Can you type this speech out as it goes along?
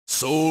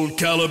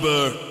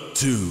SoulCalibur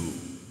 2.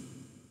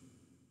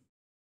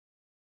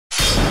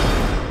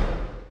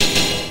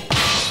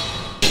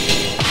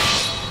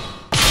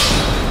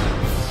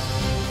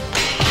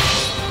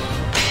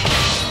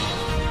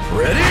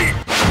 Ready?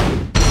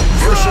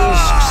 Versus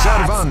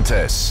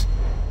Cervantes.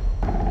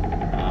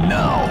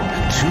 Now,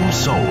 two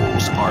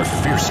souls are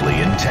fiercely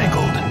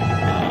entangled.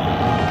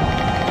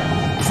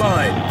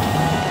 Fine.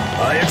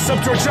 I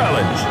accept your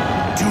challenge.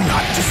 Do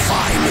not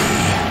defy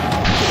me.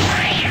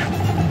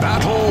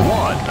 Battle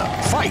 1.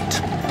 Fight.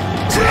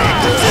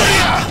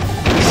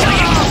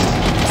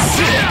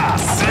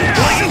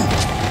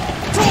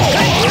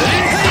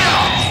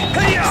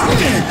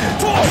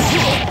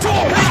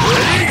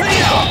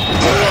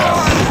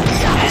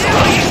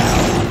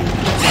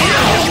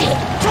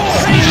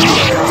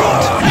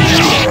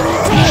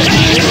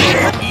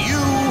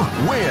 You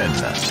win.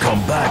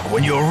 Come back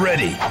when you're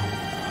ready.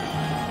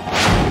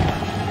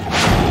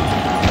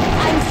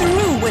 I'm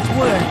through with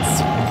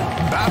words.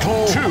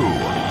 Battle 2.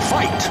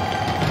 Fight.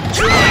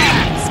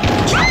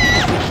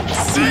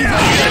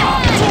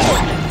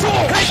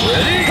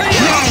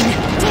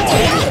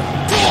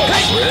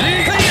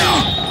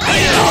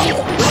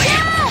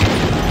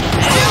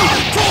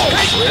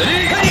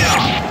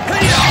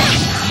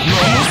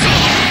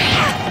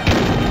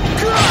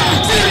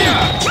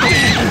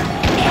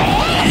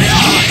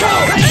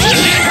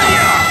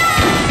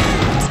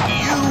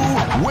 You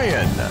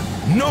win.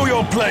 Know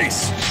your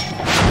place.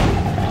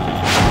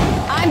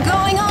 I'm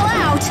going all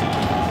out.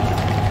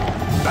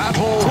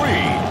 Battle 3.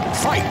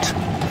 Fight.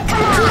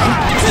 Come on.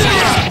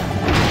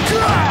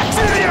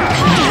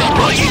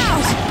 Watch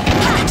out.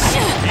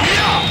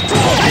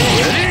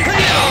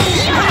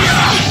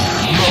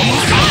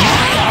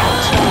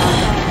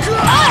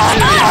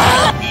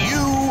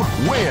 You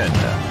win.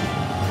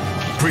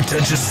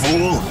 Pretentious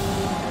fool.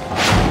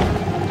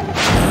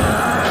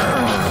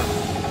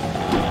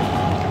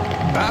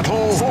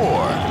 Battle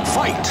 4.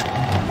 Fight.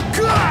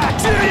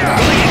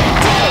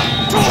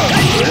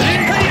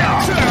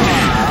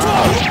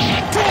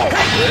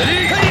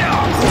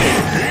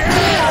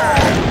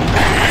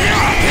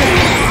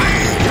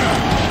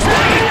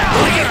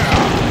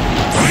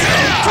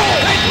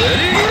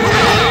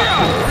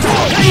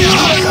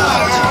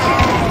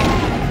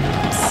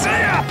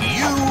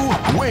 You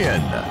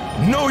win.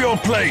 Know your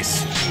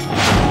place.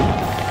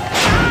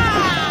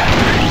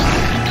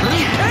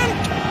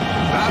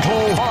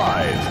 Battle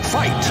 5.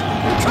 Fight.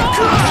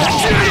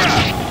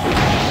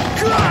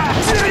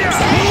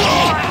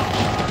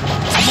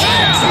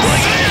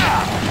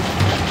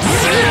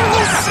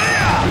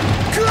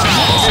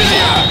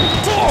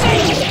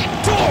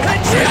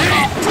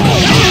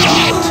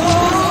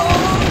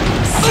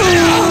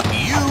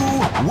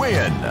 You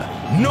win.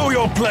 Know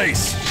your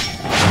place.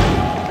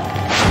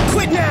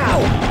 Quit now,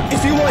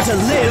 if you want to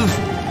live!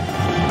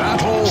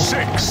 Battle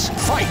 6.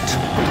 Fight.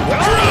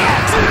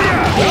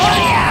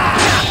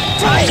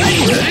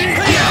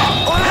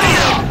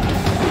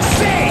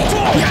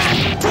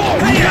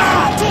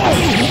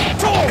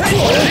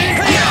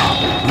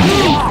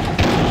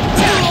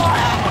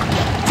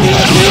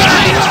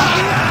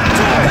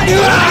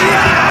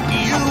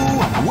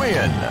 You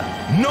win.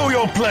 Know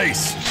your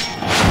place.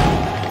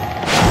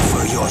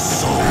 Offer your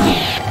soul.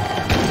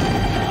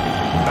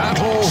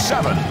 Battle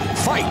 7.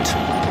 Fight.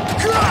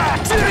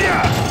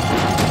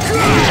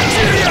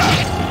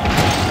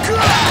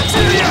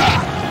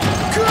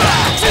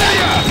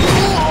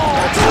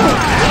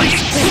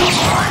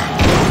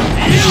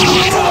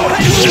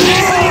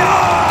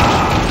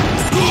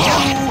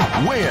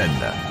 You win.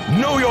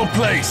 Know your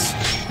place.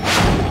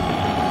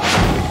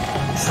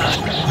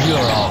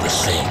 You're all the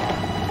same.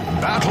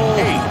 Battle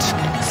 8.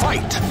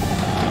 Fight.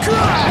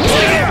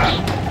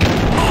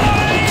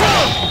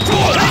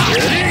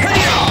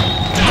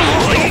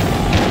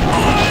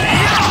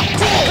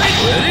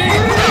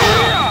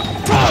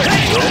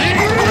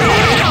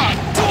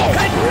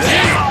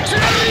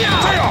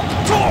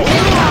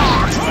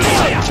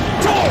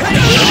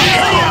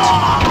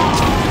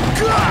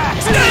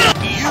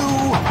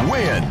 You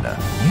win.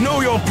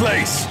 Know your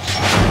place.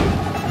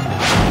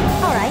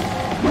 All right,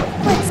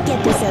 let's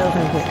get this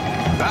over with.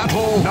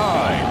 Battle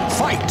 9.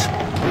 Fight.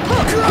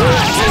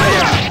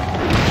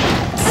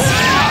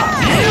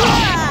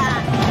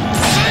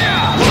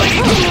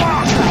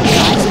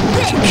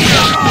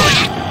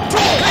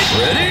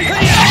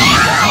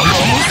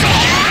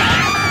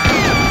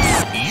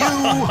 You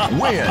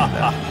win.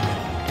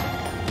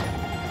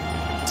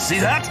 See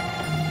that?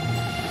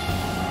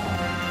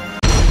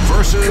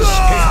 Versus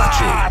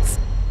Heihachi.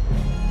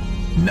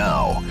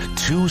 Now,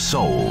 two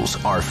souls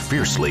are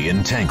fiercely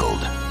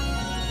entangled.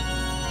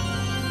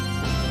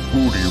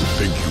 Who do you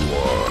think you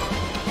are?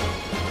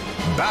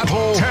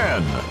 Battle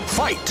 10.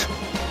 Fight.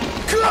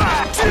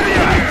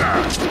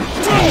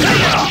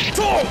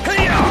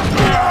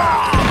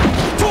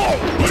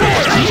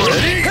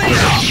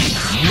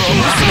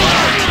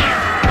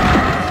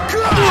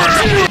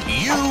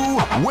 You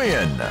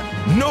win.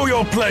 Know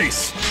your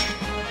place.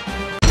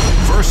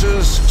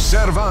 Versus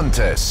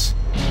Cervantes.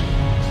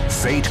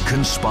 Fate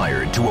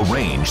conspired to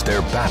arrange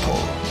their battle.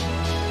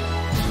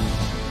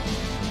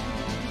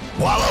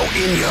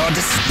 in your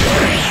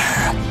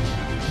despair.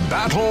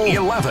 Battle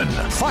 11.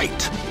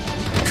 Fight.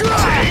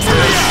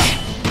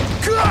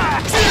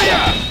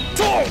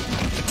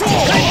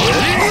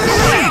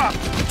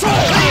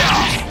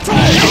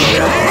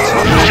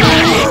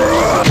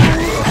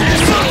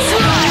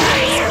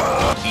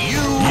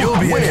 You'll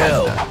be in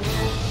hell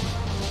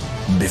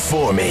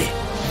before me.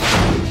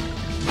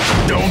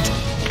 Don't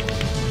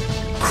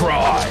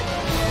cry.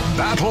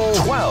 Battle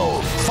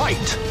 12.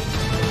 Fight.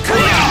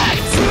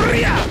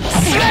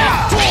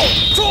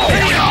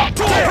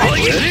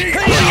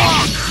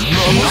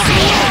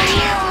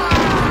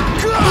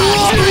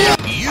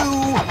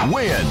 You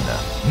win.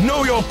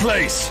 Know your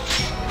place.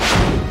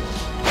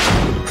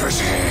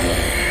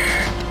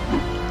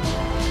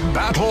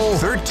 Battle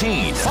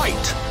 13.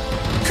 Fight.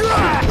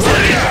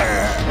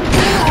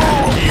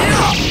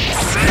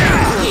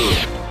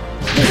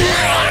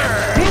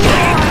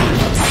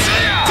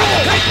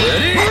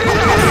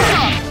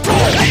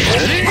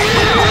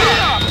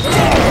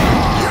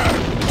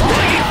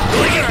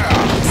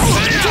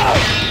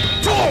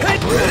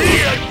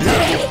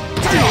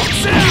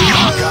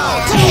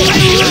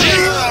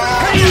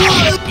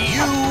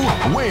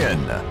 You win.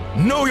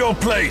 Know your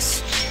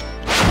place.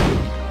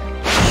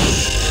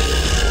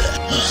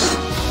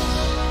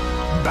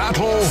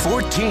 Battle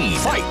 14.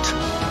 Fight.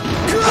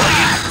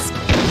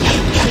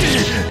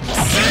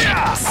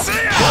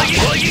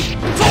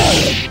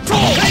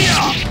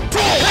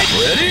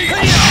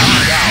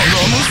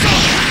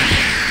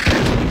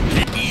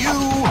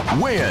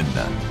 You win.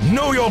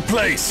 Know your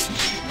place.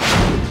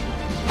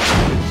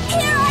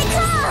 Here I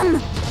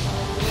come!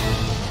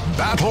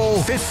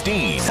 Battle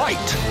 15.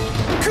 Fight.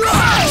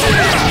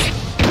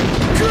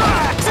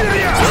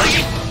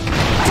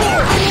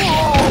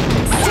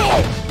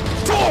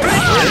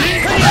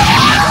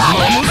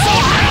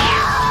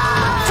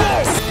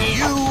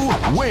 You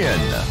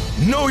win.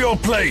 Know your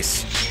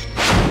place.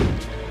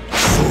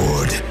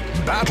 Sword.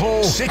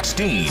 Battle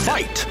 16.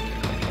 Fight.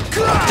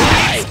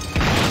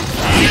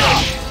 You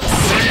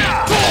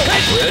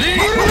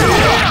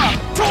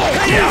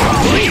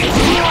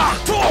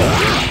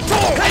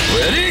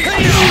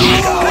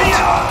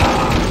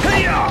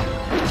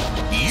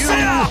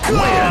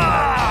win.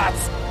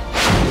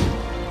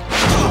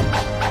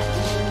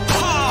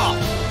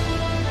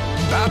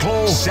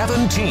 Battle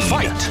 17.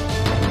 Fight.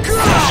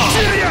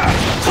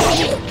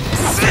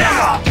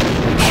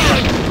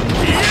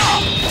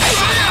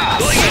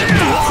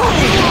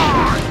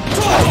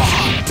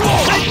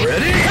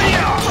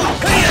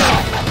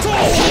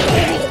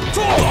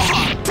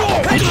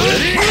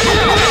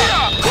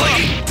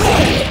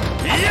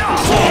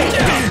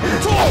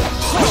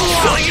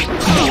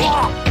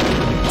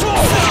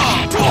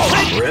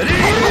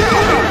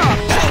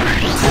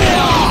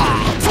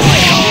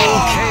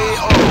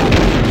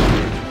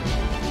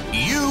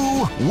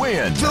 You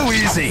win. Too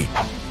easy.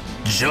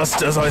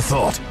 Just as I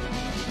thought.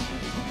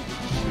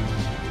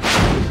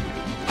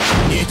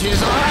 It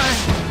is I,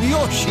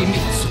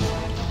 Yoshimitsu.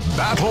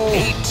 Battle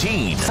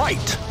 18.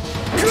 Fight.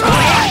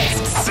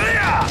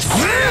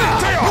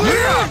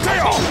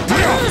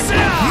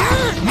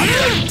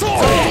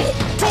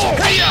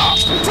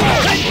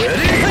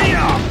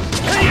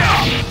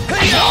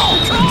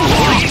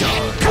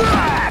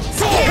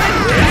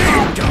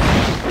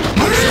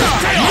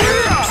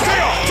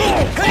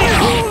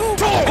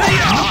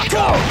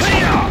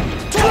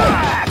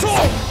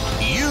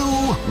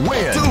 You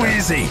win. Too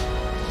easy.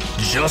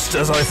 Just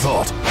as I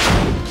thought.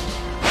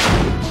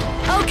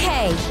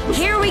 Okay,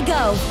 here we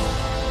go.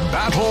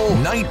 Battle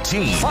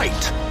 19.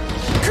 Fight.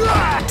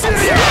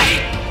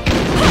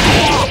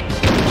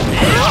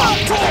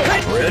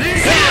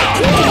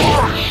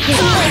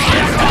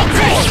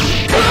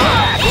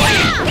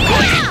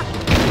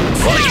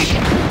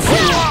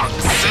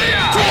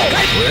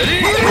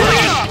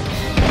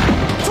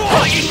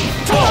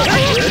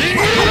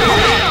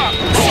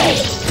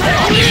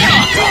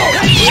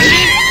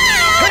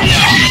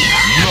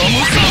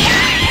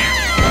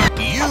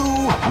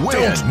 You win.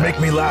 Don't make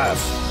me laugh.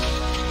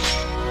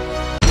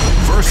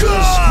 Versus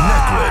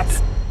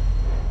Necrid.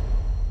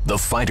 The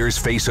fighters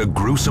face a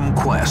gruesome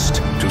quest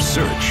to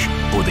search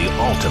for the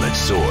ultimate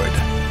sword.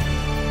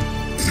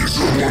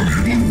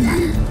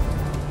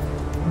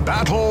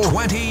 Battle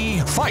 20.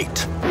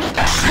 Fight.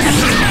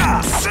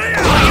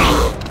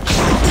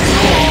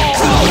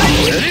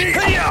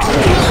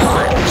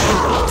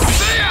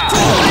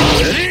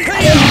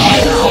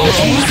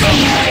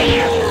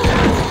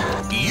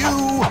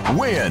 You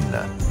win.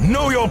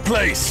 Know your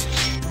place.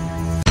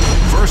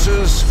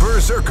 Versus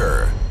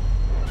Berserker.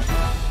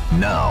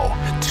 Now,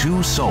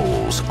 two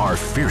souls are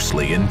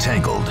fiercely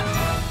entangled.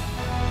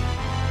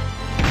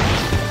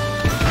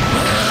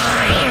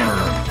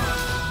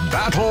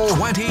 Battle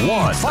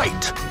 21.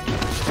 Fight.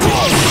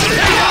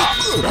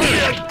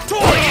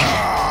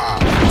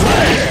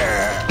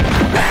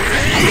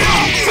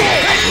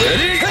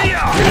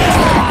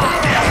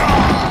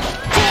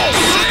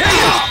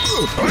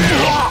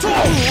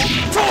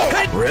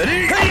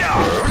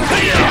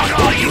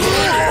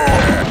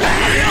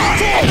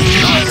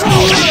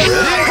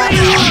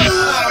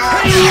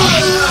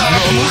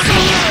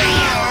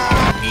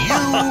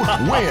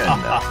 win.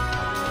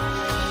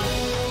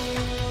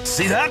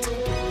 See that?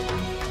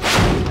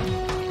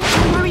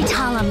 Don't worry,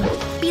 Talum.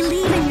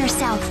 Believe in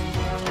yourself.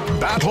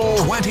 Battle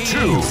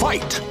 22,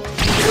 fight.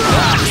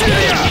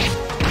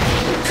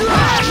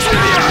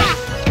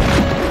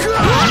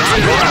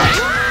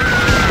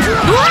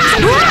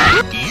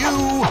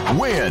 You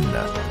win.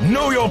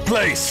 Know your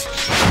place.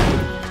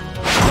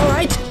 All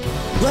right,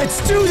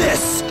 let's do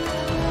this.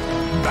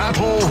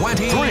 Battle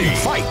 23,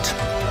 fight.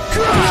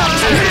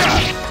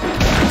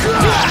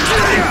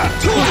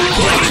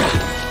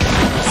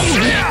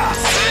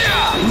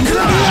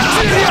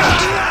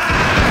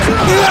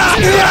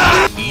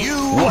 You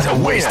What a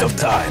waste win. of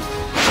time.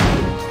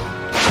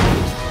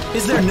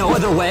 Is there no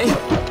other way?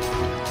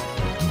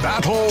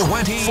 Battle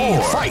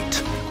 24,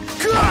 fight.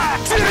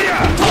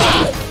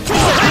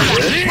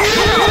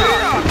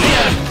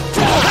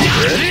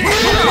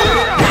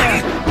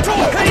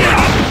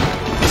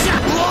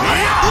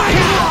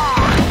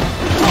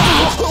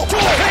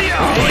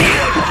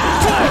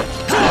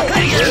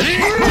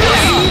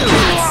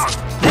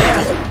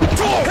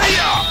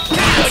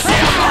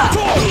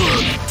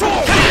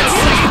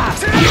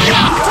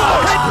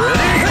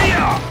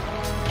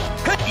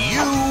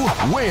 You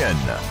win.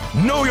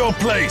 Know your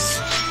place.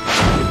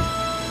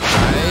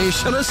 I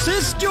shall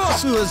assist your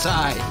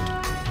suicide.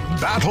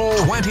 Battle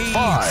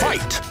 25,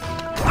 fight.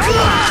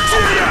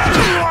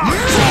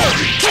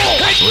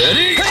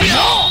 Ready?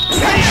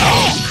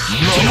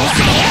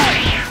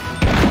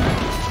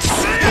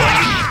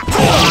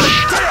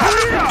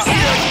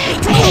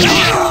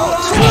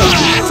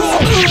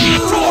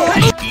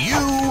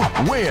 You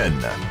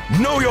win.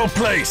 Know your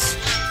place.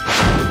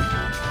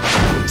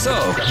 So,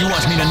 you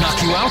want me to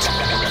knock you out?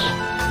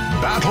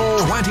 Battle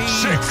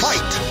 26,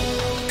 fight.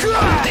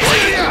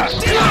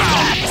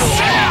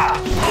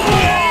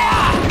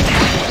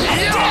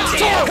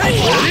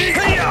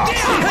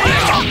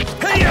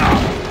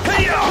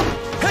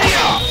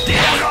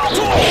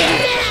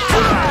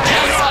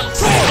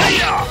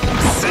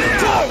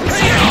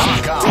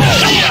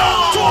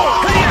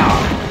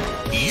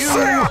 You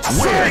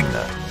win.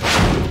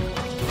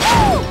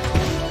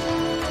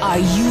 Are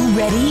you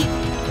ready?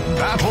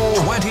 Battle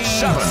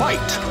 27,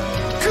 fight.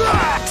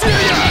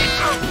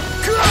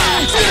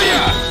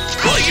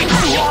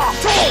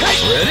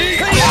 Ready?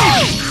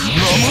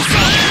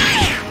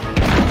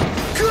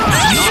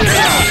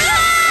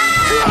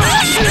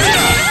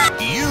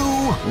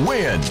 You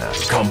win.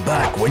 Come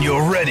back when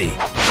you're ready.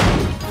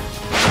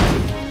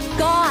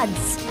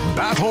 Gods.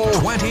 Battle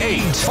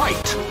 28,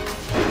 fight.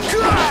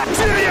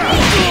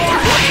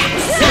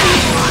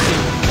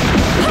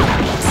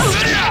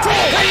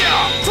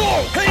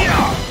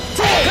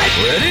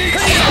 Ready?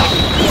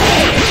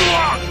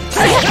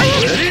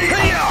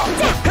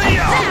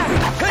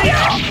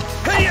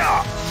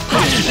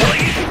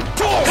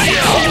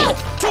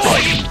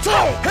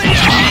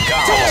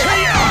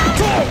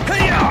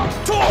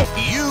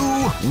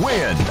 You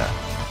win.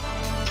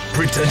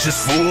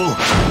 Pretentious fool.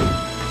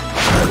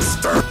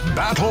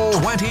 Battle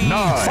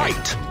 29,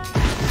 fight.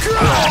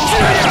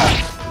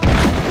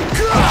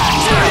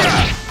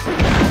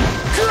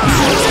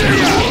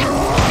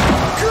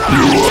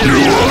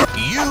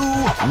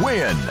 You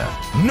win.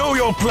 Know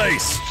your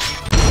place.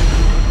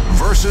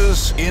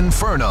 Versus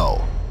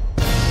Inferno.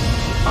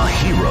 A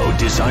hero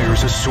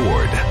desires a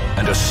sword,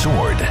 and a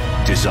sword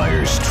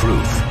desires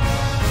truth.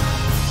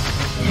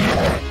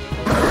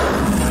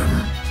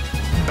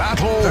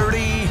 Battle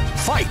 30,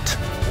 fight.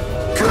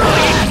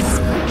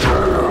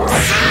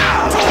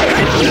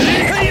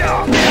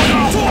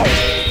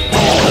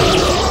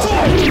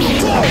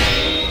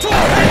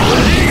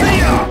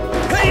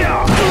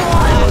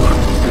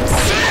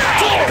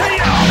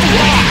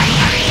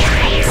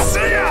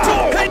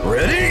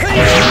 Ready?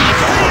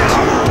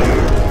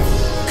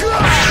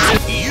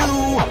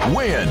 You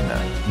win.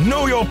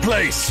 Know your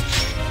place.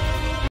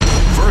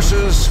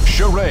 Versus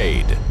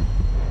Charade.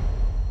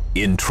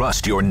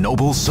 Entrust your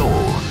noble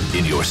soul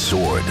in your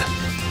sword.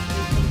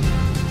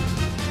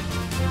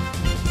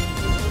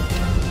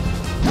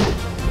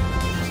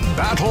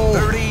 Battle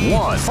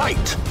 31,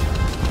 fight.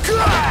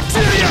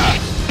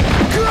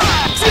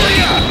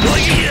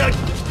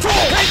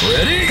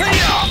 Ready?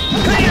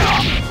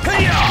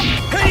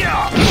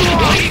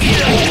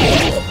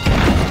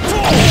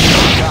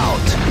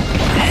 Out.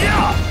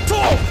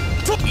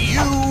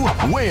 You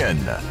win.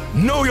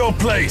 Know your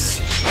place.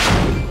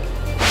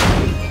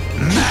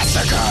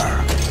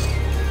 Massacre.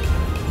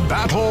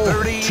 Battle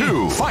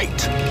 32,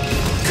 fight.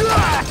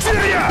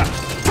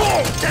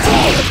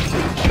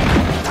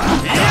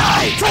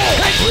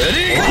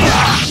 Ready?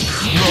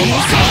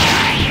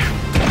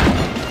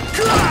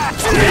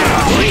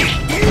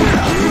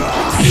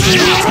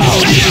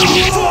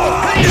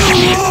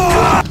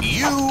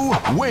 You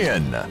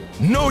win.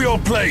 Know your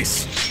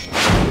place.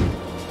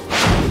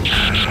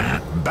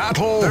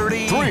 Battle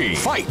 33,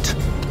 fight.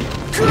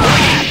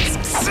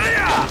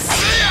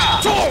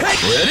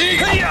 Ready?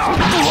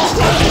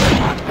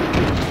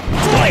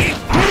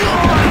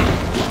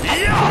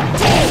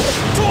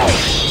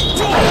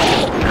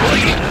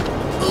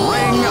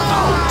 Ring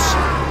out.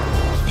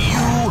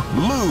 You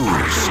lose.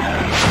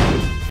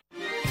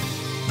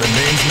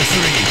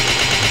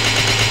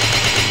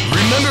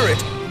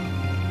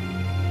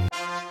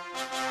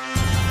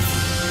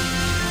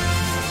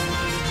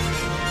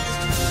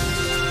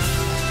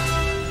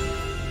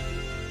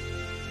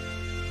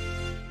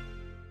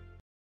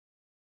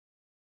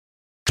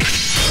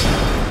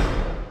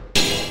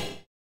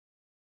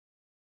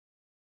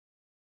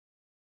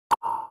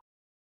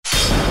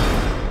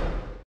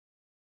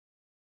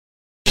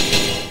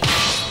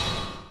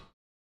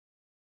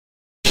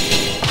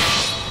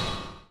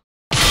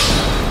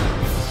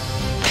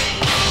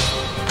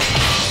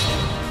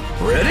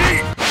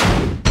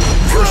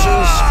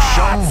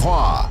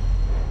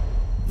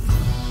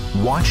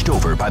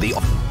 over by the...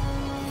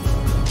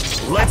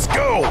 Let's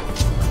go!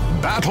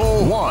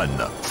 Battle 1.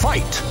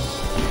 Fight!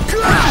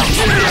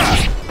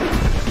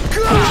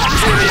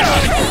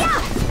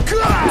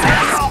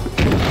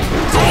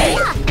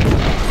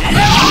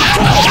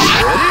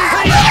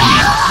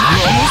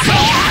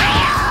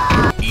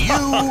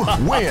 You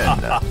win!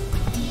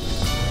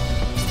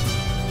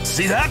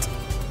 See that?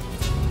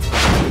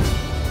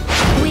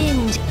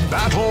 Wind.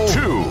 Battle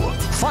 2.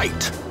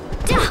 Fight!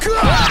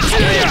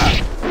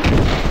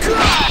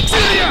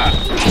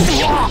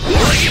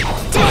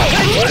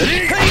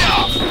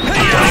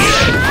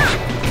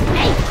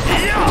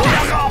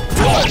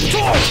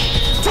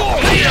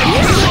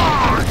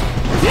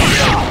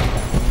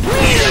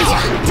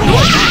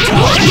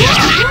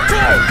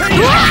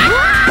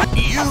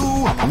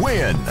 You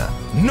win!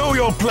 Know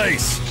your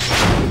place!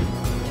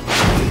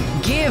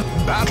 Give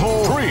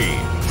Battle 3.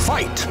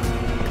 Fight!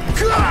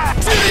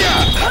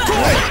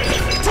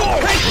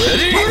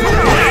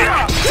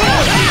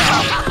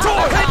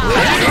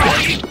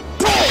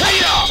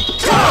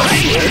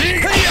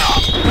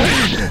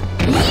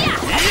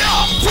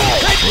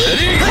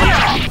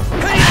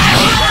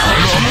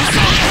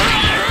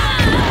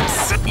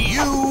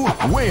 You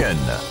win!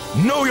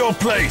 Know your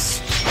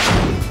place!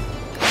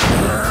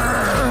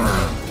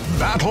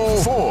 Battle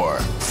 4.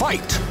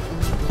 Fight!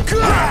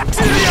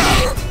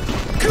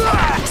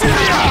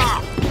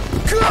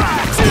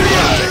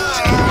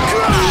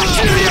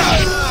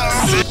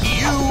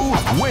 You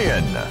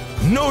win!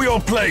 Know your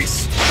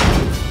place!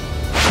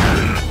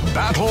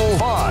 Battle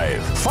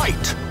 5.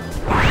 Fight!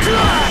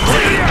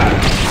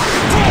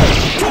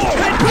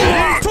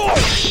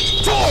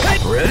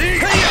 Ready?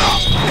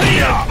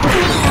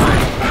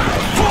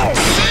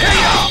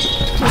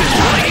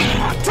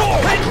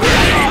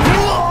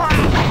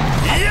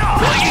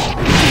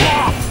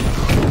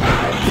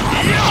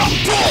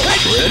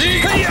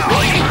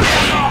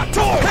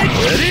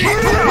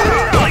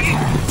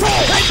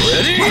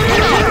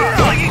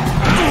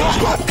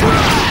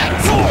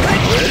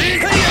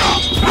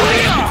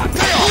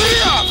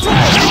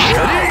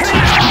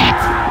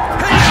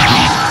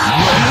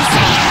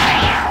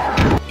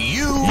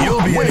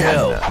 You'll be in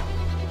hell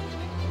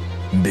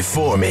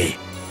before me.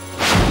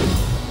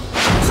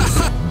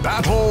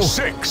 Battle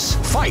 6.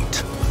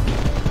 Fight!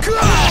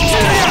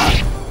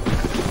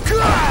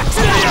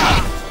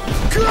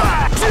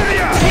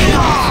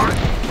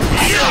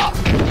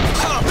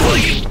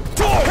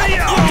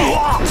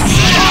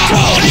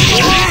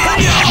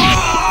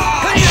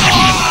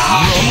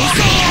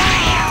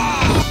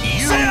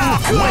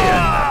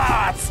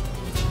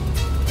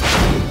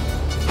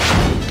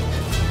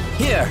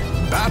 Here.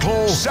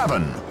 Battle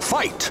 7.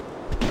 Fight!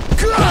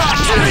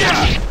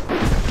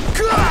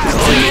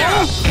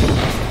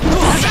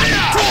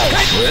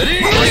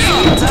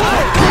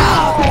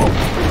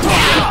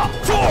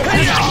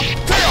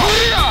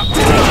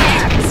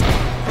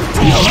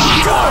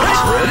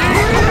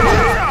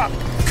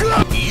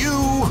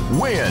 You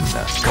win!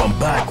 Come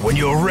back when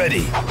you're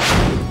ready.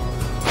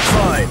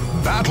 Fine.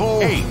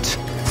 Battle 8.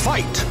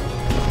 Fight!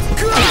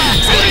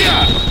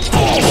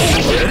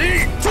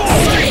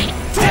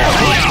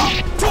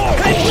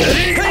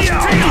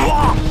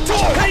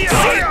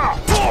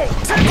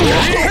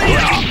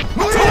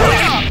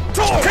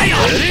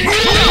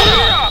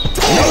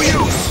 No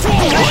use.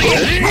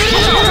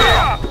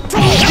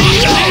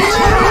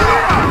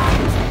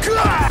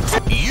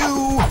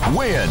 You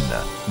win!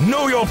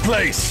 Know your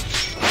place.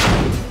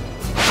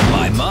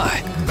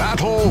 My.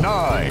 Battle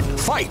 9.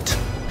 Fight!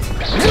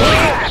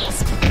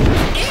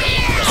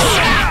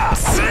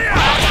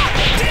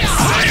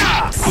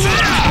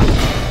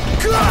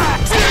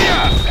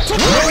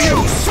 No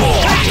use.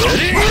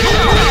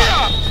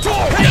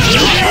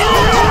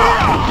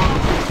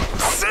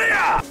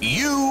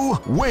 You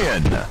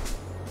win!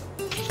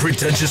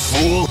 Pretentious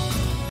fool.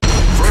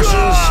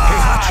 Versus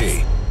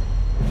Heihachi.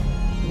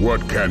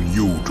 What can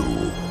you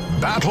do?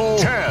 Battle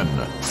 10.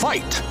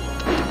 Fight!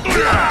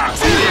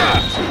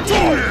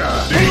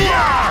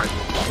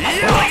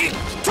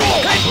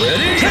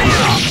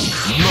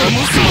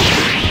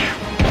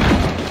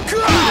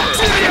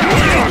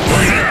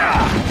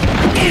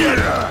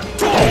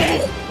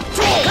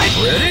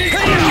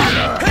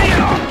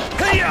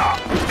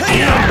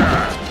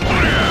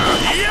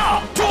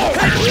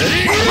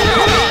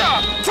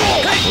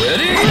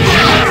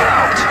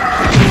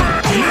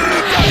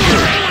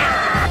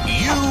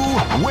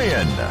 You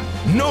win!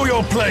 Know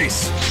your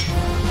place.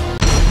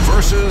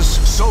 Versus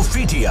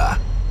Sophitia.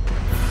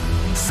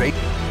 Fate.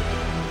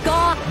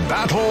 God.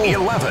 Battle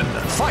 11.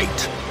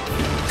 Fight!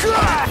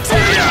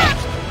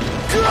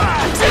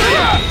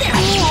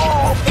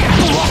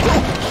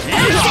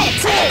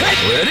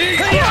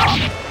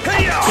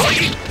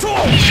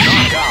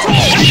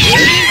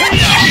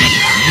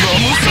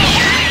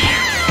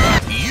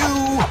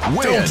 You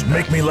win! Don't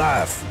make me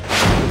laugh.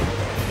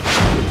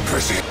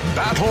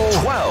 Battle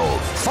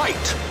 12.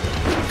 Fight!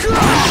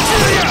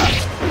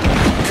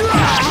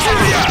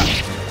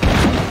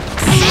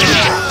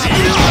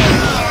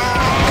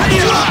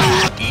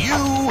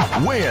 You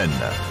win!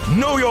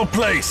 Know your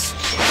place.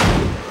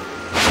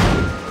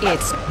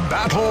 It's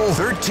Battle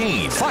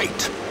 13.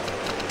 Fight!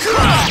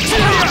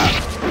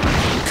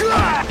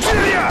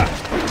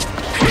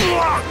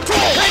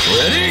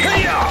 Ready?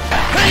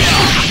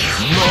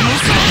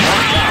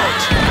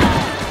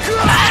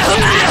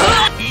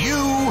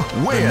 You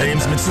The win!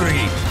 name's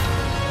Mitsurugi.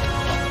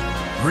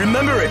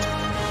 Remember it!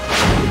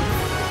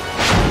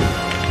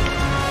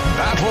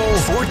 Battle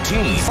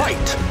 14.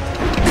 Fight!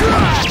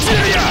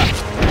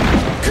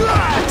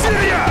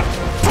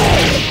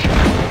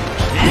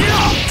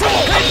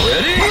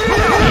 Ready?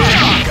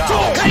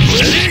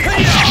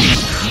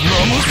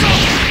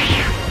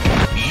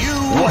 You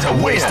What a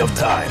waste win. of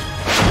time!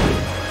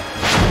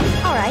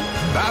 All right.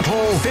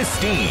 Battle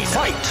 15.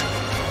 Fight!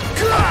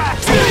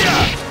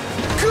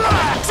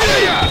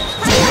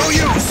 No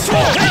use!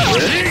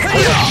 Ready?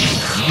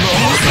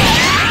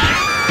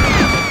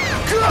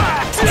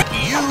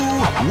 You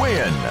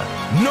win!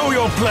 Know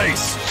your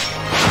place!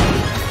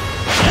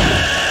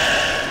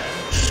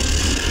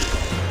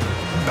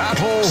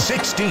 Battle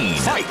 16.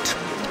 Fight!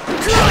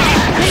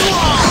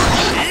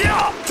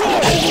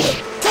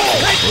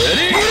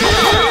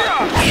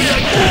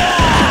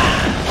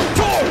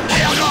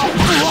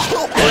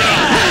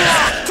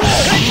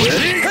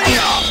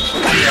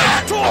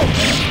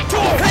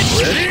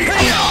 Ready?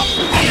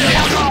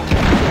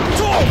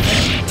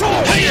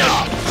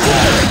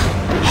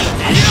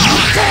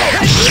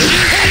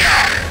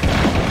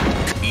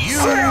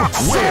 You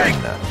win!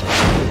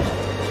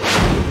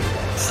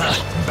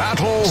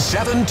 Battle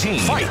 17.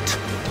 Fight!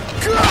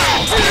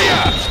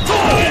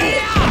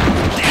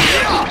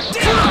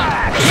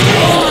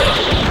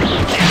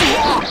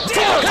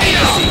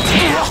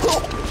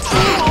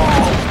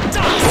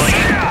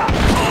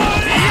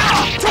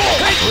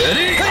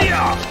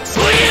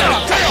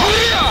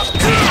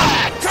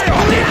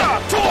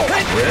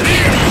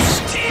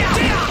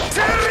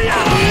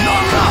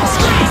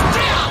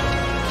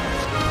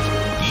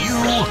 You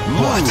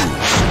lose!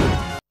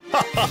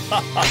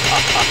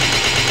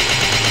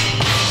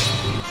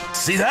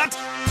 See that?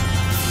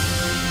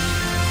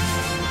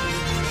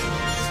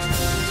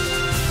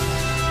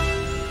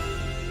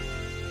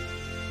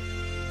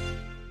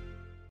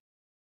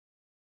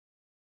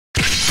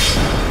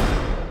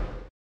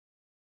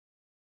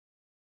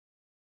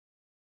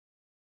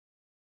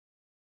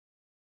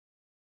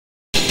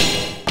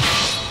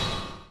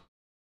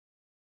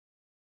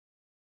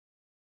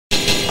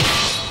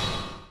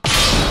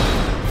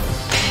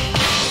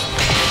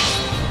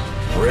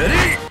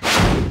 Ready?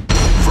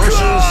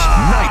 Versus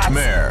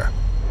Nightmare.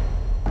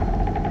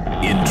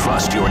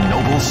 Entrust your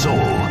noble soul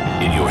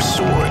in your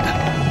sword.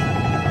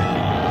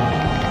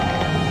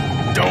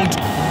 Don't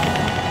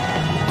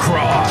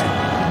cry.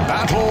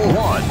 Battle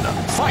 1.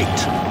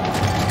 Fight!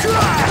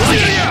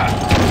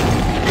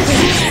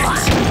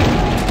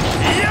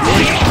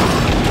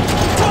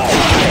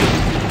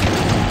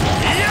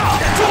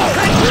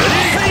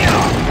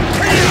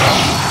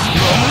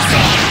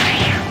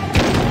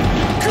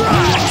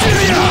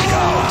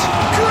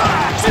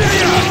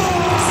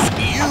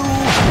 You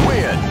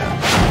win!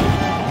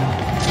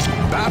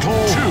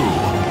 Battle 2.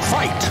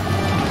 Fight!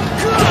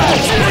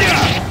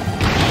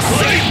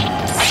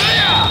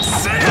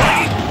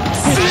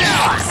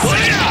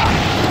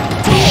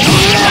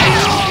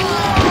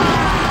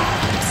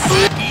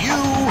 You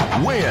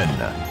win!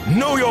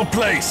 Know your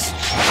place!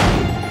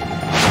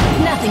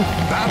 Nothing.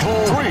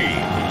 Battle 3.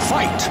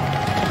 Fight!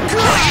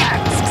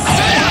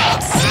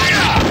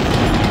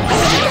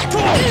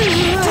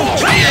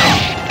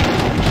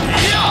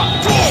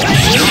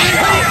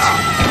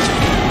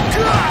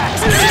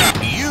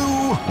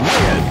 You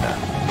win!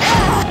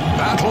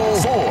 Battle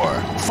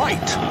 4.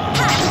 Fight!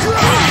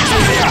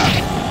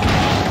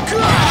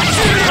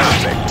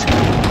 Perfect!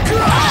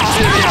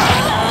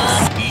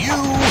 You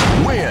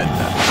win!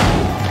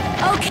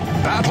 Okay.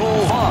 Battle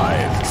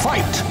 5.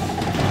 Fight!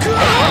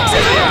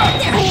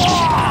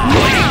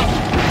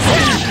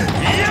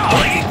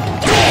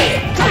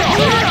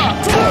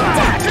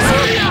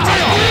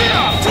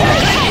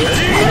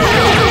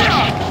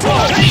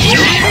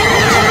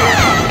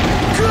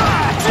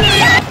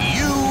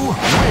 You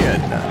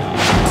win!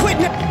 Quit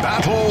now!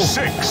 Battle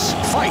 6.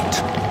 Fight!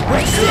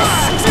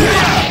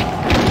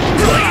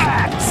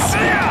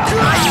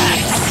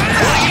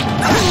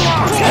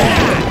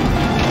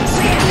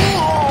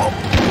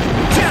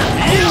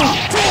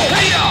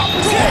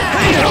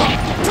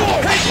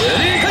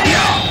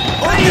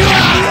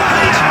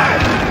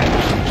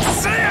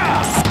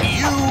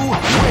 You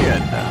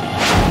win!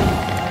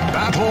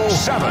 Battle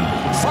 7.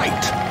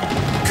 Fight!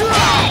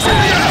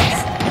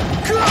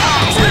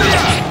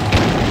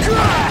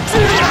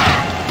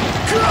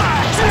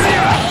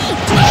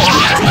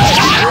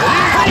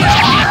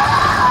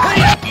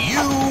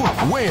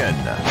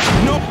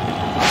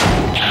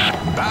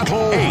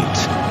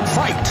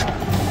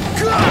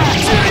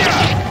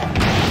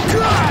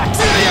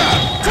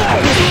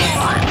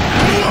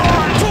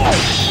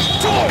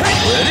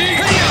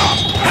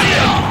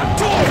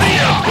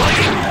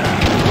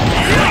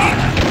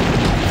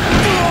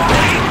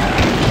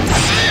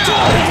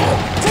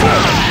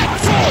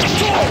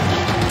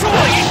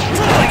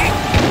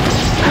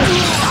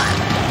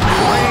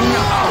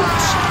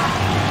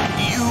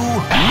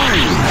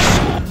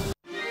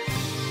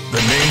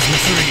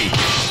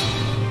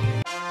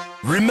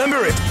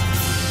 Remember it!